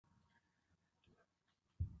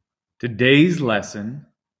Today's lesson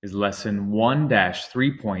is lesson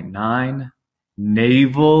 1-3.9,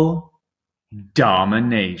 Naval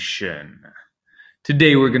Domination.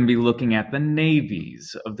 Today we're going to be looking at the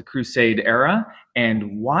navies of the Crusade era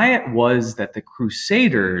and why it was that the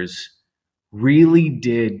Crusaders really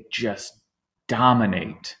did just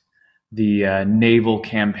dominate the naval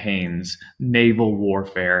campaigns, naval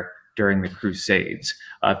warfare during the Crusades.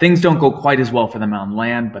 Things don't go quite as well for them on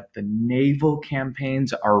land, but the naval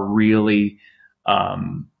campaigns are really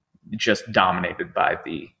just dominated by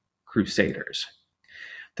the Crusaders.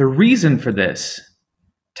 The reason for this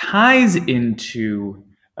ties into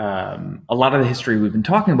a lot of the history we've been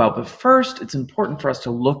talking about, but first it's important for us to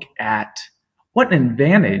look at what an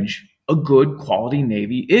advantage a good quality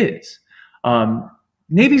navy is.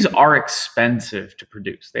 Navies are expensive to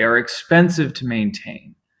produce. They are expensive to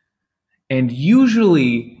maintain. And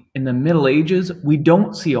usually in the Middle Ages, we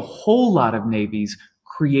don't see a whole lot of navies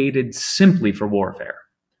created simply for warfare.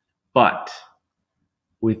 But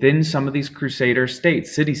within some of these Crusader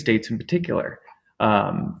states, city-states in particular,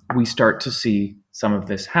 we start to see some of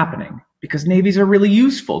this happening because navies are really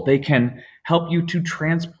useful. They can help you to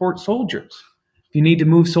transport soldiers. If you need to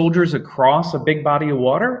move soldiers across a big body of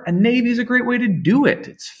water, a navy is a great way to do it.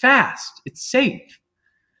 It's fast, it's safe.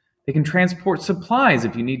 They can transport supplies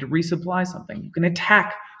if you need to resupply something. You can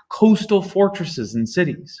attack coastal fortresses and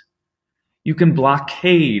cities. You can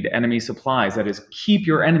blockade enemy supplies, that is, keep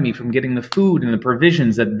your enemy from getting the food and the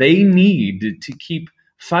provisions that they need to keep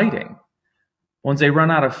fighting. Once they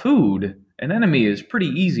run out of food, an enemy is pretty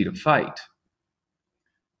easy to fight.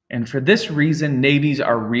 And for this reason, navies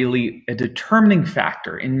are really a determining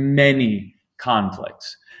factor in many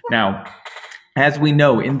conflicts. Now, as we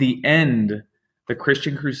know, in the end, the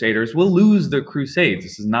Christian Crusaders will lose the Crusades.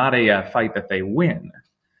 This is not a fight that they win.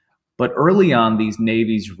 But early on, these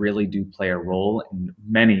navies really do play a role in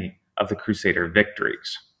many of the Crusader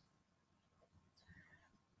victories.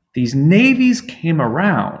 These navies came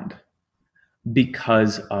around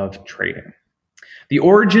because of trading. The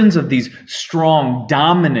origins of these strong,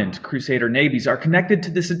 dominant Crusader navies are connected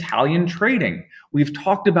to this Italian trading. We've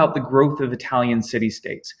talked about the growth of Italian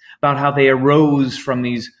city-states, about how they arose from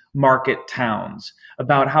these market towns,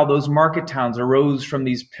 about how those market towns arose from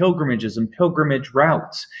these pilgrimages and pilgrimage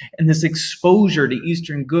routes, and this exposure to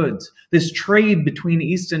Eastern goods. This trade between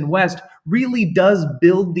East and West really does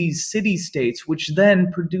build these city-states, which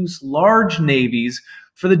then produce large navies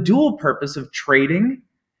for the dual purpose of trading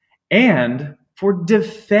and for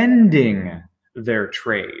defending their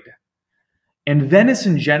trade. And Venice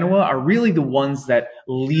and Genoa are really the ones that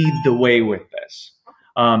lead the way with this.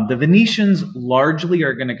 The Venetians largely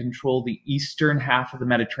are going to control the eastern half of the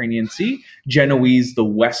Mediterranean Sea, Genoese the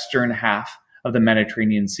western half of the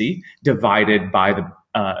Mediterranean Sea, divided by the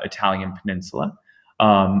Italian peninsula.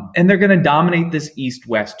 And they're going to dominate this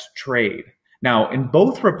east-west trade. Now, in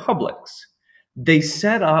both republics, they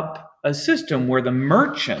set up a system where the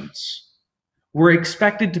merchants were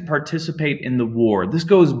expected to participate in the war. This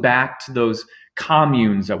goes back to those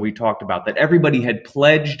communes that we talked about, that everybody had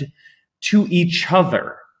pledged to each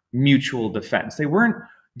other mutual defense. They weren't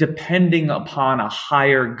depending upon a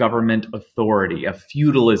higher government authority, a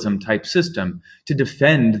feudalism type system to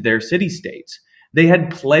defend their city-states. They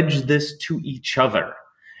had pledged this to each other.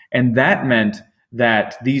 And that meant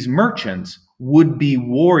that these merchants would be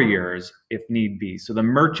warriors if need be. So the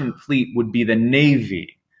merchant fleet would be the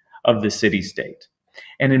navy of the city-state.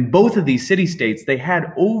 And in both of these city-states, they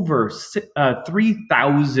had over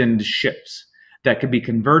 3,000 ships that could be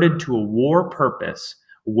converted to a war purpose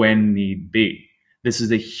when need be. This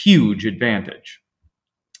is a huge advantage.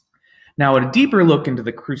 Now, at a deeper look into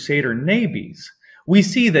the Crusader navies, we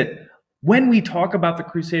see that when we talk about the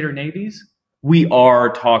Crusader navies, we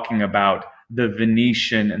are talking about the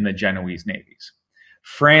Venetian and the Genoese navies.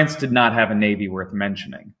 France did not have a navy worth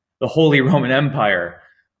mentioning. The Holy Roman Empire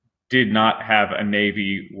did not have a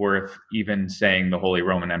navy worth even saying the Holy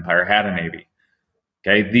Roman Empire had a navy.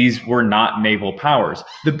 Okay, these were not naval powers.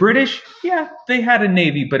 The British, yeah, they had a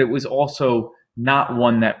navy, but it was also not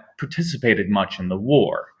one that participated much in the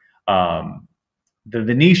war. The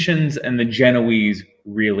Venetians and the Genoese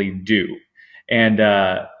really do. And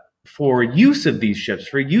for use of these ships,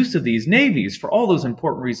 for use of these navies, for all those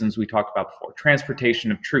important reasons we talked about before,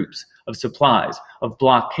 transportation of troops, of supplies, of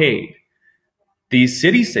blockade, these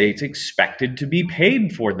city-states expected to be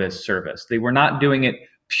paid for this service. They were not doing it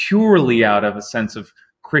purely out of a sense of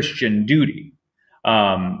Christian duty.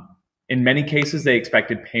 In many cases, they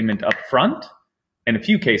expected payment up front. In a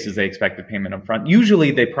few cases, they expected payment up front.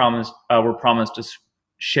 Usually, they were promised a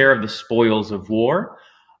share of the spoils of war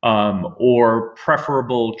or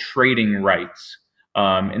preferable trading rights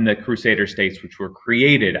in the Crusader states, which were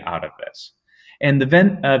created out of this. And the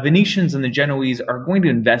Venetians and the Genoese are going to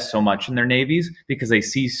invest so much in their navies because they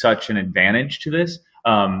see such an advantage to this,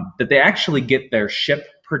 that they actually get their ship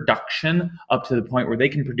production up to the point where they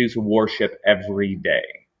can produce a warship every day.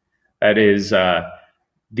 That is,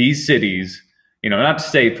 these cities, not to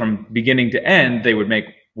say from beginning to end they would make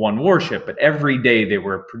one warship, but every day they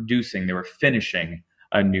were finishing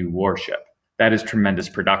a new warship. That is tremendous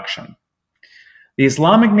production. The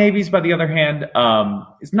Islamic navies, by the other hand,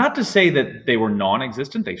 is not to say that they were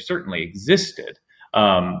non-existent. They certainly existed.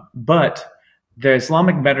 But the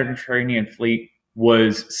Islamic Mediterranean fleet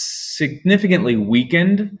was significantly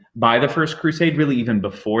weakened by the First Crusade, really even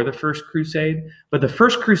before the First Crusade. But the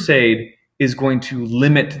First Crusade is going to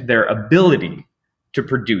limit their ability to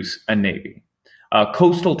produce a navy.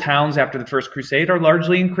 Coastal towns after the First Crusade are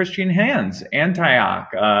largely in Christian hands.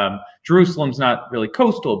 Antioch, Jerusalem's not really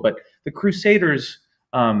coastal, but the Crusaders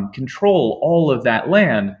control all of that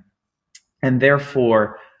land, and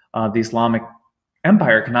therefore the Islamic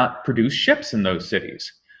Empire cannot produce ships in those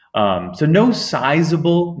cities. So no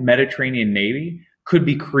sizable Mediterranean navy could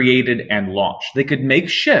be created and launched. They could make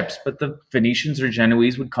ships, but the Venetians or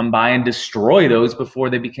Genoese would come by and destroy those before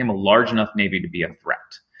they became a large enough navy to be a threat.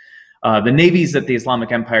 The navies that the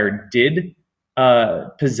Islamic Empire did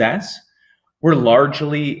possess were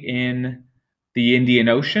largely in the Indian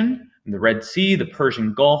Ocean, the Red Sea, the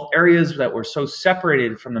Persian Gulf, areas that were so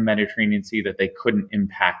separated from the Mediterranean Sea that they couldn't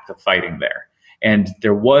impact the fighting there. And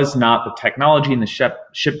there was not the technology and the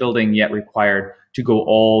shipbuilding yet required to go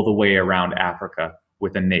all the way around Africa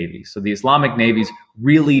with a navy. So the Islamic navies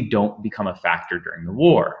really don't become a factor during the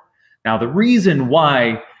war. Now, the reason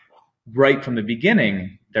why right from the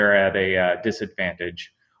beginning they're at a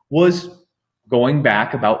disadvantage was going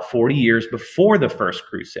back about 40 years before the First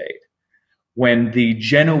Crusade, when the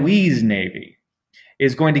Genoese navy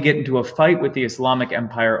is going to get into a fight with the Islamic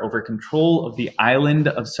Empire over control of the island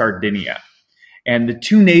of Sardinia. And the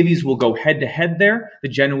two navies will go head to head there, the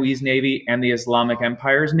Genoese navy and the Islamic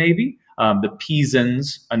Empire's navy. The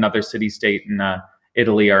Pisans, another city-state in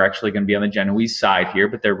Italy, are actually going to be on the Genoese side here,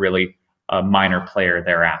 but they're really a minor player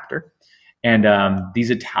thereafter. And these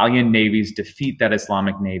Italian navies defeat that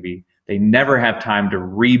Islamic navy. They never have time to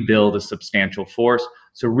rebuild a substantial force.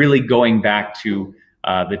 So really going back to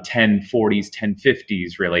the 1040s,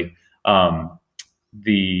 1050s, really,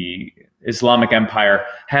 the Islamic Empire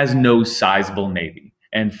has no sizable navy.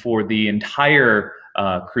 And for the entire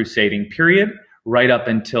crusading period, right up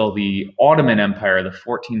until the Ottoman Empire, the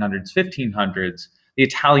 1400s, 1500s, the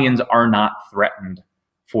Italians are not threatened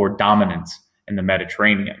for dominance in the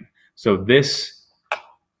Mediterranean. So this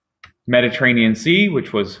Mediterranean Sea,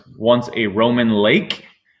 which was once a Roman lake,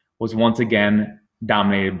 was once again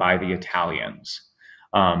dominated by the Italians.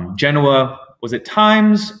 Genoa was at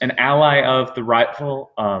times an ally of the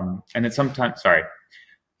rival,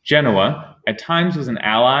 Genoa at times was an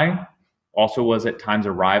ally, also was at times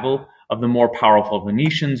a rival of the more powerful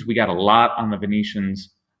Venetians. We got a lot on the Venetians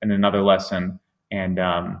in another lesson, and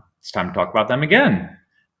it's time to talk about them again,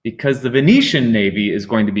 because the Venetian navy is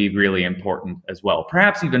going to be really important as well,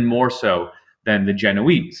 perhaps even more so than the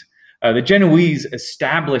Genoese. The Genoese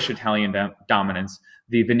establish Italian dominance.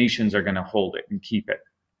 The Venetians are going to hold it and keep it.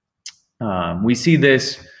 We see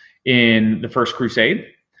this in the First Crusade,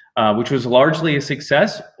 which was largely a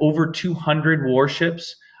success. Over 200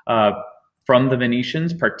 warships from the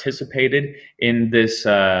Venetians participated in this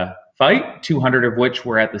fight, 200 of which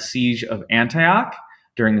were at the siege of Antioch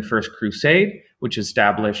during the First Crusade, which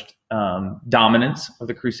established dominance of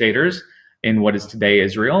the Crusaders in what is today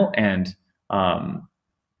Israel and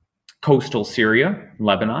coastal Syria,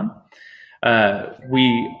 Lebanon.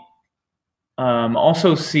 We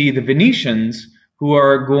also see the Venetians, who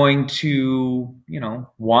are going to,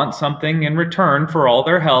 want something in return for all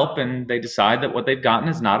their help, and they decide that what they've gotten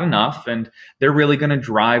is not enough, and they're really going to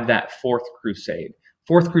drive that Fourth Crusade.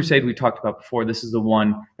 Fourth Crusade we talked about before. This is the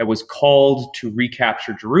one that was called to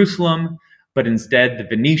recapture Jerusalem, but instead the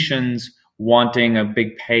Venetians, wanting a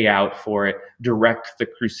big payout for it, direct the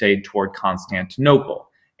crusade toward Constantinople.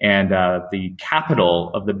 And the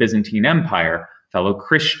capital of the Byzantine Empire, fellow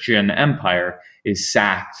Christian empire, is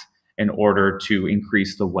sacked in order to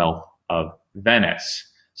increase the wealth of Venice.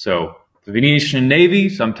 So the Venetian navy,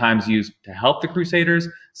 sometimes used to help the Crusaders,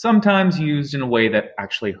 sometimes used in a way that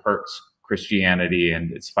actually hurts Christianity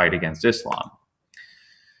and its fight against Islam.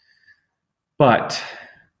 But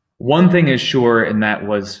one thing is sure, and that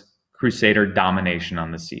was Crusader domination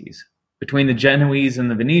on the seas. Between the Genoese and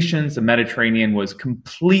the Venetians, the Mediterranean was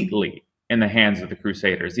completely in the hands of the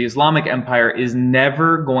Crusaders. The Islamic Empire is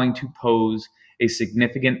never going to pose a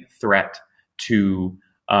significant threat to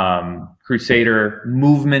Crusader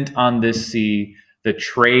movement on this sea, the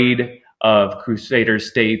trade of Crusader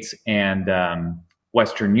states and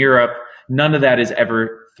Western Europe. None of that is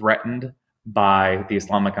ever threatened by the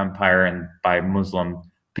Islamic Empire and by Muslim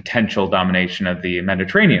potential domination of the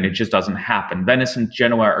Mediterranean. It just doesn't happen. Venice and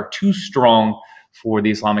Genoa are too strong for the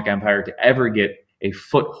Islamic Empire to ever get a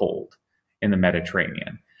foothold in the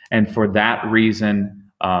Mediterranean. And for that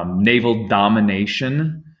reason, naval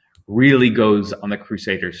domination really goes on the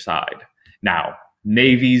Crusaders' side. Now,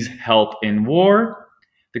 navies help in war.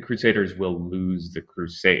 The Crusaders will lose the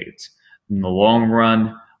Crusades. In the long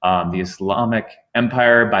run, the Islamic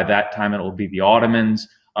Empire, by that time it will be the Ottomans,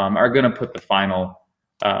 are going to put the final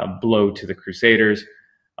blow to the Crusaders.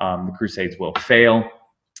 The Crusades will fail,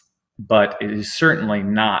 but it is certainly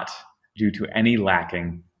not due to any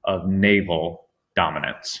lacking of naval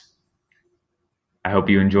dominance. I hope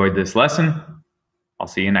you enjoyed this lesson. I'll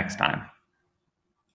see you next time.